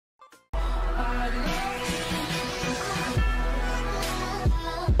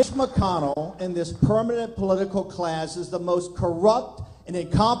McConnell and this permanent political class is the most corrupt and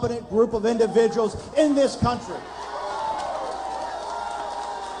incompetent group of individuals in this country.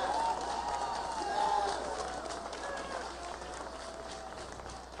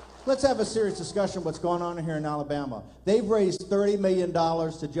 Let's have a serious discussion of what's going on here in Alabama. They've raised $30 million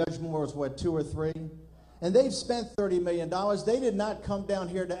to Judge Moore's, what, 2 or 3? And they've spent $30 million. They did not come down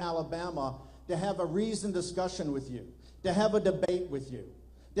here to Alabama to have a reasoned discussion with you, to have a debate with you,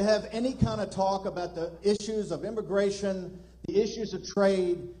 to have any kind of talk about the issues of immigration, the issues of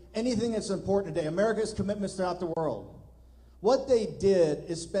trade, anything that's important today, America's commitments throughout the world. What they did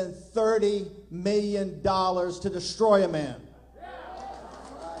is spend $30 million to destroy a man.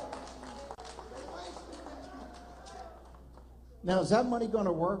 Now, is that money going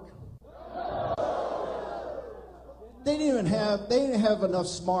to work? They didn't have enough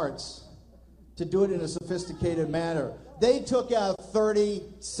smarts to do it in a sophisticated manner. They took out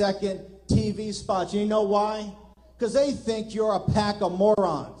 30-second TV spots. You know why? Because they think you're a pack of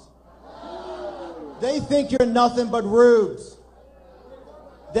morons. They think you're nothing but rubes.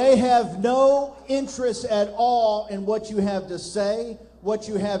 They have no interest at all in what you have to say, what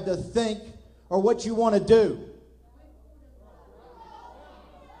you have to think, or what you want to do.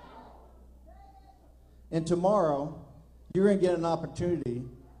 And tomorrow, you're going to get an opportunity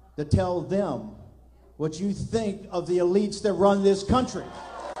to tell them what you think of the elites that run this country.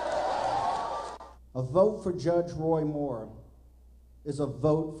 A vote for Judge Roy Moore is a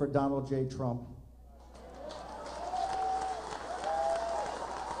vote for Donald J. Trump.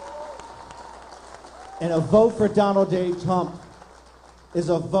 And a vote for Donald J. Trump is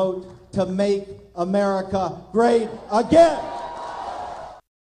a vote to make America great again.